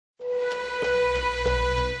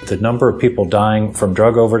The number of people dying from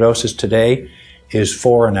drug overdoses today is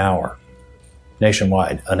 4 an hour,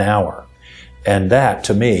 nationwide, an hour. And that,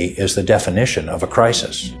 to me, is the definition of a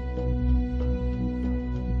crisis.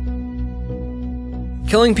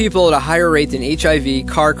 Killing people at a higher rate than HIV,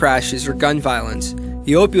 car crashes, or gun violence,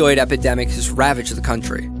 the opioid epidemic has ravaged the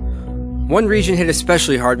country. One region hit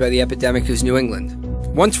especially hard by the epidemic is New England.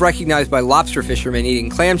 Once recognized by lobster fishermen eating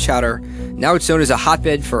clam chowder, now it's known as a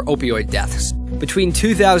hotbed for opioid deaths. Between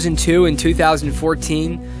 2002 and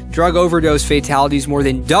 2014, drug overdose fatalities more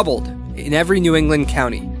than doubled in every New England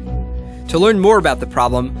county. To learn more about the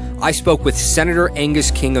problem, I spoke with Senator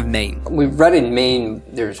Angus King of Maine. We've read in Maine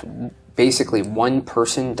there's basically one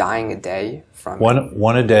person dying a day from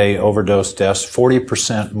one a day overdose deaths,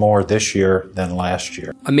 40% more this year than last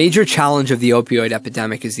year. A major challenge of the opioid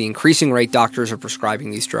epidemic is the increasing rate doctors are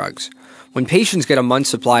prescribing these drugs. When patients get a month's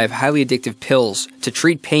supply of highly addictive pills to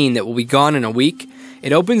treat pain that will be gone in a week,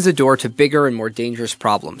 it opens the door to bigger and more dangerous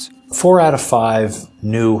problems. 4 out of 5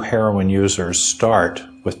 new heroin users start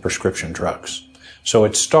with prescription drugs. So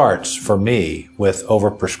it starts, for me, with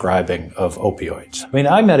overprescribing of opioids. I mean,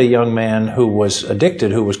 I met a young man who was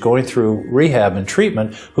addicted, who was going through rehab and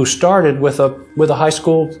treatment, who started with a high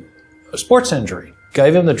school sports injury.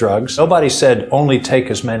 Gave him the drugs. Nobody said, only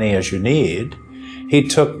take as many as you need. He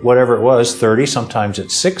took whatever it was, 30, sometimes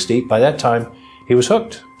it's 60. By that time, he was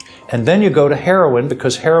hooked. And then you go to heroin,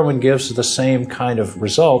 because heroin gives the same kind of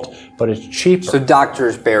result, but it's cheaper. So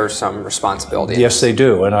doctors bear some responsibility. Yes, they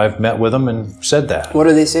do, and I've met with them and said that. What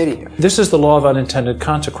do they say to you? This is the law of unintended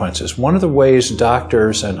consequences. One of the ways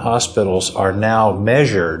doctors and hospitals are now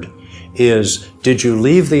measured is, did you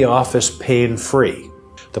leave the office pain-free?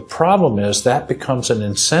 The problem is that becomes an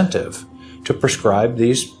incentive to prescribe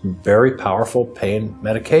these very powerful pain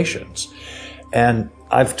medications. And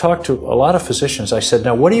I've talked to a lot of physicians. I said,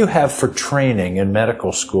 now, what do you have for training in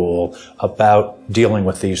medical school about dealing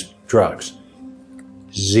with these drugs?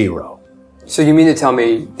 Zero. So you mean to tell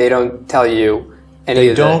me they don't tell you any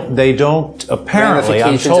of the They don't, apparently,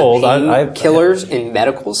 I'm told. Killers in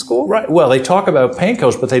medical school? Right. Well, they talk about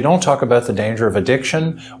painkillers, but they don't talk about the danger of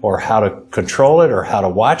addiction or how to control it or how to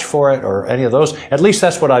watch for it or any of those. At least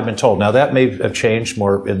that's what I've been told. Now, that may have changed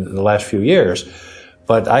more in the last few years.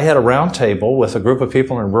 But I had a round table with a group of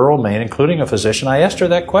people in rural Maine, including a physician. I asked her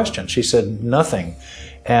that question. She said nothing.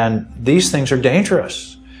 And these things are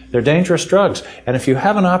dangerous. They're dangerous drugs. And if you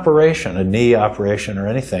have an operation, a knee operation or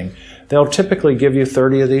anything, they'll typically give you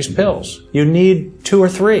 30 of these pills. You need 2 or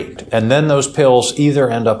 3. And then those pills either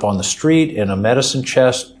end up on the street, in a medicine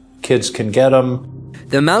chest, kids can get them.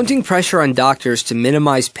 The mounting pressure on doctors to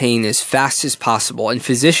minimize pain as fast as possible, and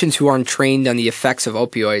physicians who aren't trained on the effects of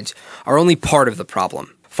opioids, are only part of the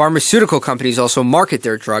problem. Pharmaceutical companies also market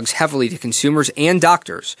their drugs heavily to consumers and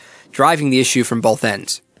doctors, driving the issue from both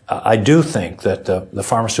ends. I do think that the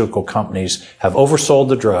pharmaceutical companies have oversold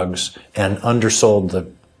the drugs and undersold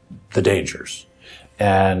the dangers.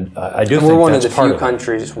 And I do think that's part of it. We're one of the few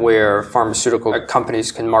countries where pharmaceutical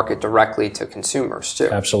companies can market directly to consumers, too.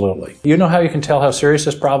 Absolutely. You know how you can tell how serious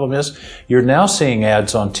this problem is? You're now seeing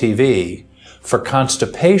ads on TV for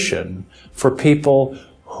constipation for people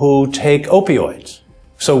who take opioids.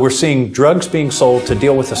 So we're seeing drugs being sold to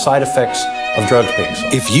deal with the side effects of drugs being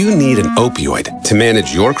sold. If you need an opioid to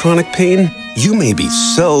manage your chronic pain, you may be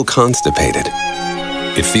so constipated.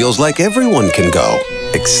 It feels like everyone can go,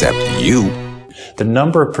 except you. The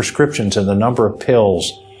number of prescriptions and the number of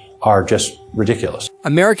pills are just ridiculous.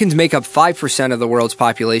 Americans make up 5% of the world's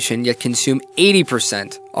population, yet consume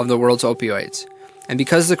 80% of the world's opioids. And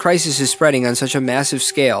because the crisis is spreading on such a massive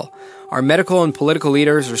scale, our medical and political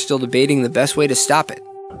leaders are still debating the best way to stop it.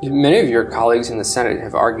 Many of your colleagues in the Senate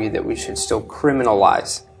have argued that we should still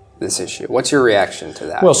criminalize this issue. What's your reaction to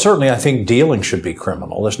that? Well, certainly I think dealing should be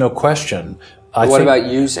criminal. There's no question. What about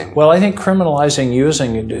using? Well, I think criminalizing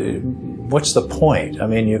using, what's the point? I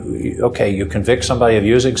mean, you convict somebody of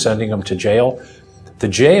using, sending them to jail. The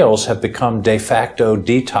jails have become de facto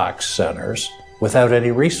detox centers without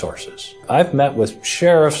any resources. I've met with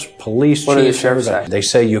sheriffs, police chiefs. What do the sheriffs say? They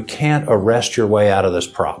say you can't arrest your way out of this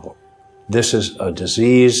problem. This is a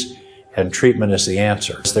disease and treatment is the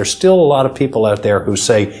answer. There's still a lot of people out there who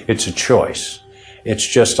say it's a choice. It's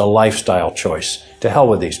just a lifestyle choice. To hell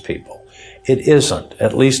with these people. It isn't.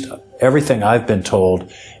 At least everything I've been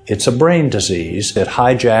told, it's a brain disease. It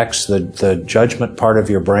hijacks the judgment part of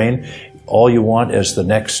your brain. All you want is the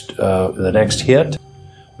next hit.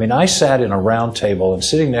 I mean, I sat in a round table, and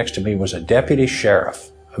sitting next to me was a deputy sheriff,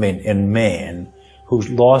 in Maine, who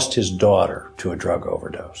lost his daughter to a drug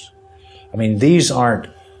overdose. I mean, these aren't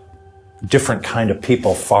different kind of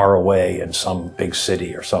people far away in some big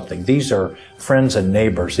city or something. These are friends and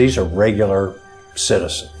neighbors. These are regular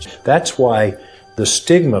citizens. That's why the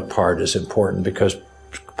stigma part is important, because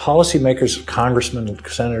policymakers, congressmen, and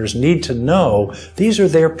senators need to know these are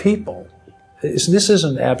their people. This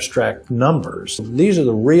isn't abstract numbers. These are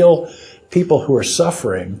the real people who are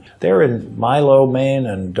suffering. They're in Milo, Maine,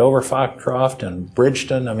 and Dover, Foxcroft, and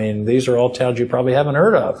Bridgeton. I mean, these are all towns you probably haven't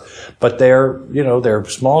heard of. But they're, you know, they're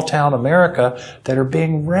small town America that are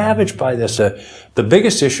being ravaged by this. The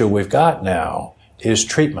biggest issue we've got now is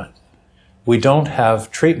treatment. We don't have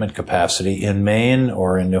treatment capacity in Maine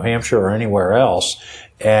or in New Hampshire or anywhere else.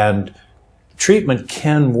 And treatment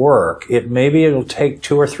can work. Maybe it'll take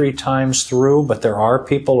 2 or 3 times through, but there are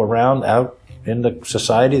people around out in the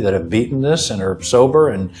society that have beaten this and are sober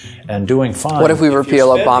and doing fine. What if we repeal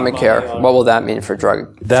Obamacare? What will that mean for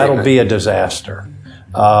drug That'll treatment? be a disaster.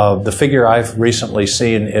 The figure I've recently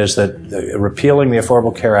seen is that repealing the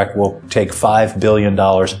Affordable Care Act will take $5 billion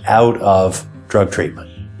out of drug treatment.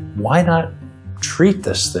 Why not treat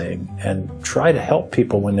this thing and try to help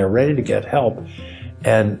people when they're ready to get help?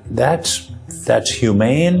 And that's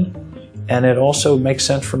humane, and it also makes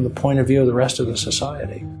sense from the point of view of the rest of the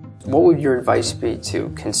society. What would your advice be to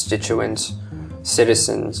constituents,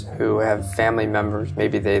 citizens who have family members,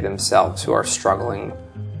 maybe they themselves, who are struggling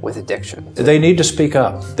with addiction? They need to speak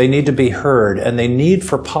up. They need to be heard, and they need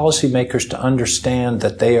for policymakers to understand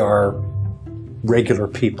that they are regular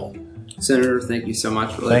people. Senator, thank you so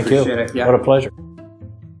much. Really Thank appreciate you. it. Yeah. What a pleasure.